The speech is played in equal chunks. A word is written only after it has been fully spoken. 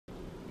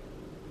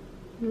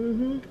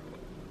This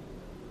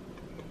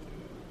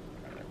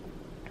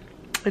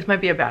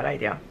might be a bad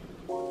idea.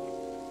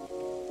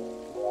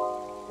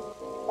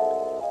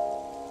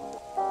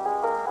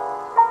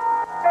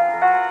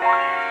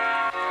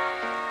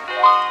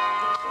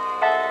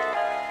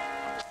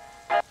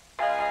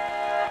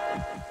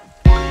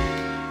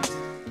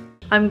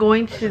 I'm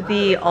going to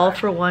the All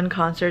For One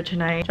concert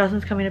tonight.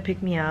 Jocelyn's coming to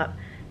pick me up.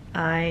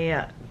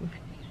 I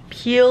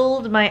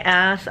peeled my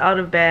ass out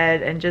of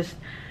bed and just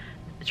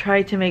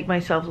tried to make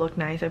myself look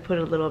nice. I put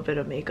a little bit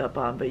of makeup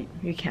on, but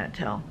you can't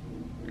tell.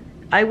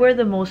 I wear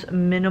the most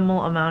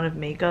minimal amount of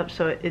makeup,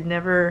 so it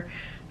never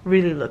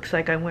really looks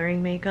like I'm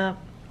wearing makeup.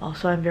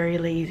 Also, I'm very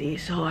lazy,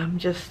 so I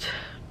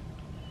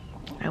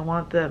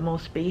want the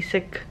most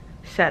basic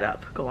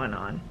setup going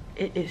on.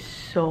 It is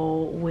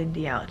so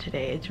windy out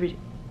today. It's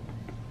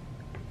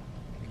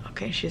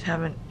okay, she's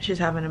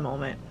having a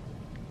moment.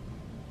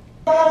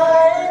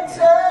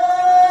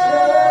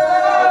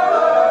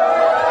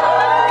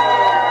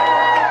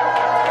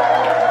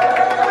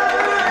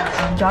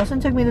 Jocelyn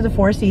took me to the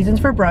Four Seasons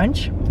for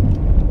brunch,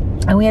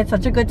 and we had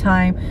such a good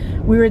time.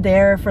 We were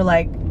there for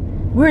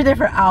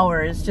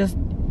hours, just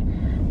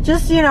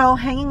you know,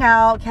 hanging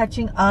out,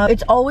 catching up.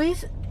 It's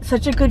always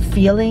such a good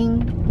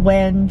feeling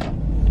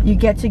when you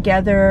get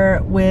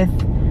together with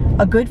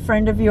a good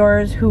friend of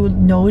yours who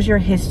knows your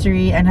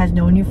history and has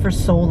known you for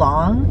so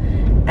long,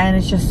 and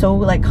it's just so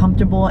like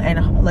comfortable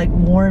and like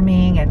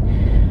warming. And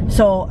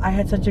so I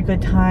had such a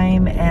good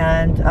time,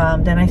 and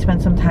then I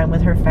spent some time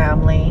with her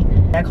family.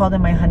 I call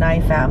them my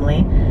Hanai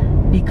family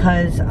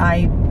because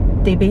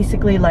they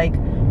basically like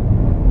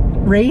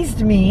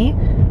raised me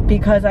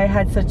because I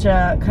had such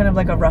a kind of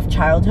like a rough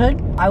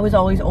childhood. I was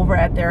always over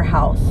at their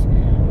house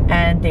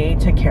and they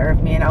took care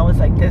of me, and I was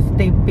like this.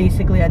 They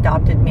basically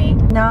adopted me.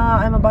 Now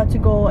I'm about to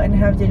go and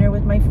have dinner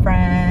with my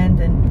friend,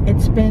 and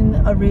it's been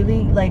a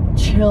really like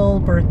chill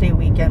birthday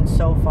weekend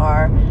so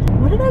far.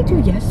 What did I do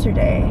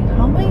yesterday?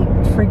 How am I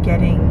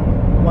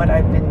forgetting what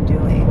I've been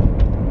doing?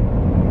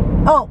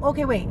 Oh,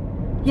 okay, wait.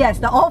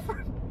 Yes, I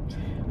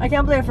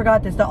can't believe I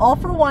forgot this. The All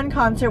For One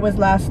concert was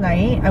last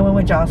night. I went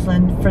with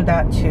Jocelyn for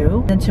that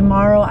too. And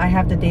tomorrow I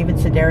have the David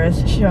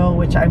Sedaris show,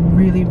 which I'm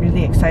really,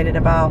 really excited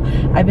about.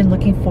 I've been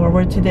looking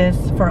forward to this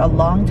for a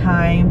long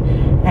time,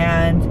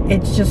 and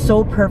it's just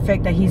so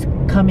perfect that he's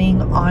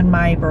coming on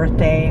my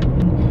birthday.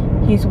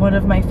 He's one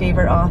of my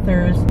favorite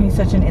authors. He's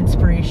such an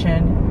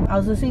inspiration. I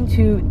was listening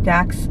to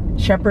Dax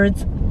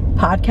Shepard's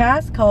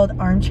podcast called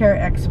Armchair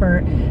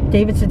Expert.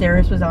 David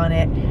Sedaris was on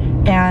it,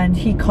 and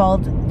he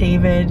called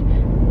David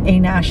a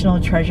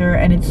national treasure,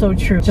 and it's so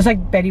true. Just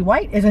like Betty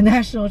White is a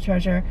national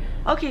treasure.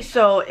 Okay,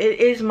 so it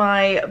is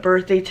my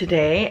birthday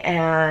today,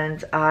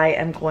 and I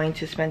am going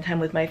to spend time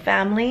with my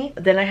family.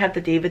 Then I have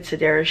the David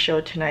Sedaris show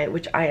tonight,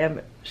 which I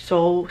am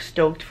so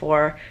stoked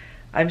for.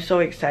 I'm so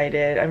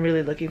excited. I'm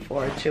really looking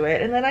forward to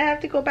it. And then I have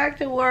to go back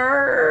to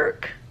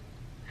work.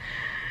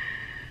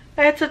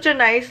 I had such a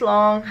nice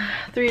long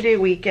 3-day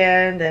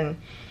weekend, and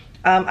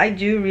I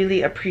do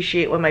really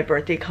appreciate when my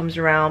birthday comes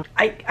around.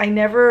 I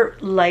never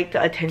like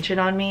the attention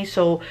on me,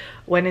 so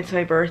when it's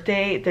my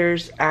birthday,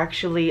 there's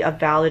actually a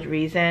valid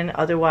reason.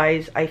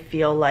 Otherwise, I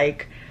feel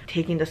like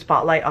taking the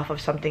spotlight off of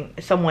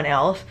someone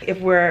else.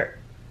 If we're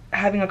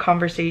having a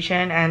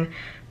conversation and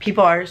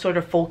people are sort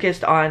of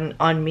focused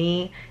on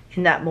me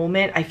in that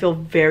moment, I feel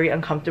very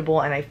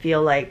uncomfortable, and I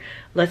feel like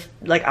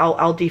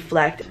I'll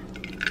deflect.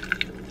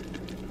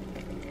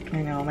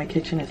 I know, my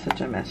kitchen is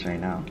such a mess right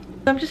now.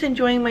 I'm just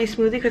enjoying my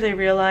smoothie because I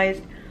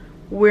realized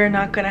we're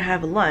not gonna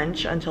have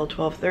lunch until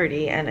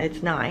 12:30 and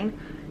it's 9,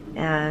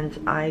 and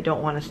I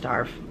don't want to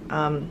starve.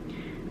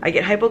 I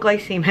get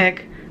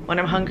hypoglycemic. When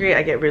I'm hungry,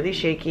 I get really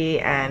shaky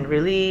and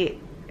really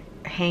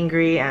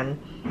hangry, and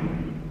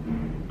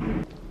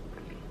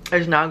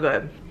it's not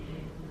good.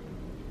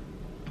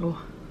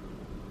 Oh.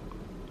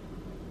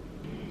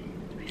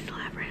 I still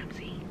have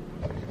Ramsey.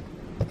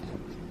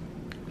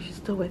 She's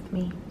still with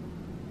me.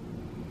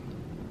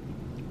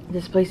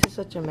 This place is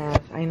such a mess.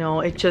 I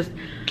know,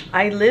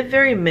 I live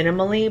very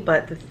minimally,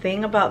 but the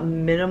thing about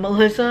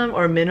minimalism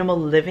or minimal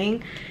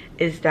living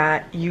is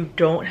that you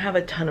don't have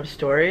a ton of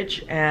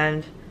storage,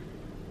 and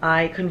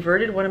I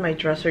converted one of my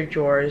dresser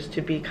drawers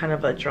to be kind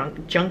of a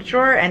junk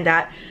drawer, and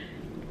that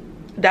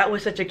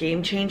was such a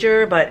game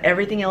changer. But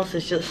everything else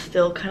is just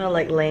still kind of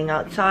like laying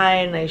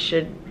outside, and I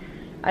should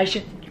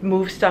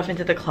move stuff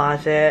into the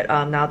closet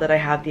now that I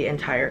have the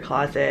entire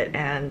closet.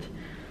 And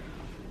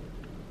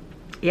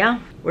yeah,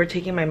 we're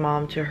taking my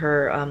mom to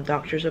her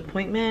doctor's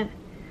appointment,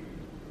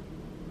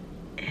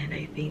 and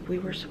I think we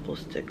were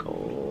supposed to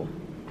go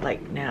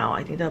like now.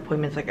 I think the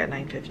appointment's like at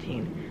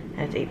 9:15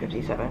 and it's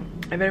 8:57.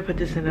 I better put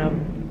this in a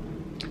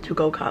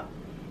to-go cup.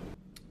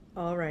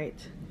 All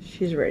right,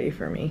 she's ready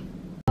for me.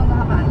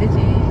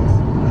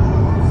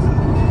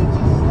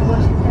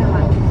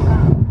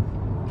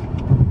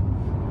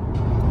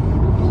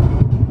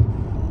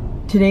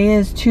 Today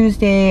is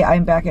Tuesday.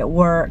 I'm back at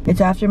work.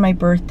 It's after my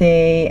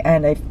birthday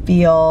and I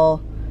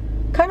feel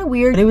kind of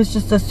weird. It was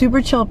just a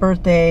super chill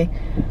birthday.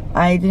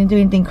 I didn't do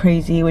anything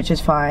crazy, which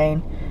is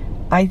fine.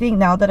 I think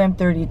now that I'm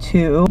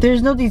 32,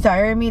 there's no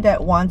desire in me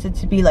that wants it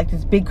to be like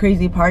this big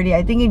crazy party.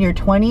 I think in your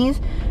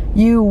 20s,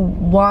 you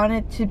want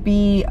it to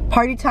be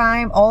party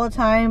time all the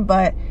time,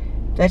 but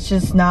that's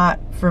just not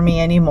for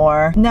me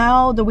anymore.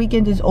 Now the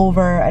weekend is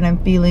over and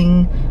I'm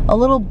feeling a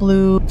little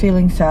blue,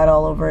 feeling sad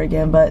all over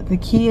again, but the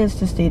key is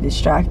to stay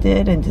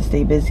distracted and to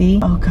stay busy.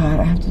 Oh God,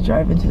 I have to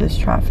drive into this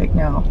traffic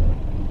now.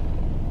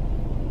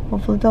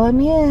 Hopefully they'll let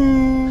me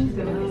in.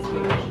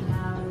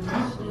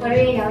 What are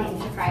you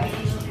doing? Surprise?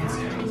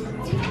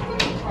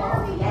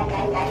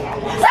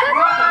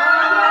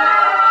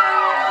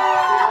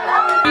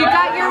 You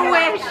got your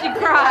wish, you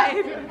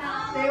cried.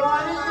 They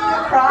wanted me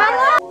to cry.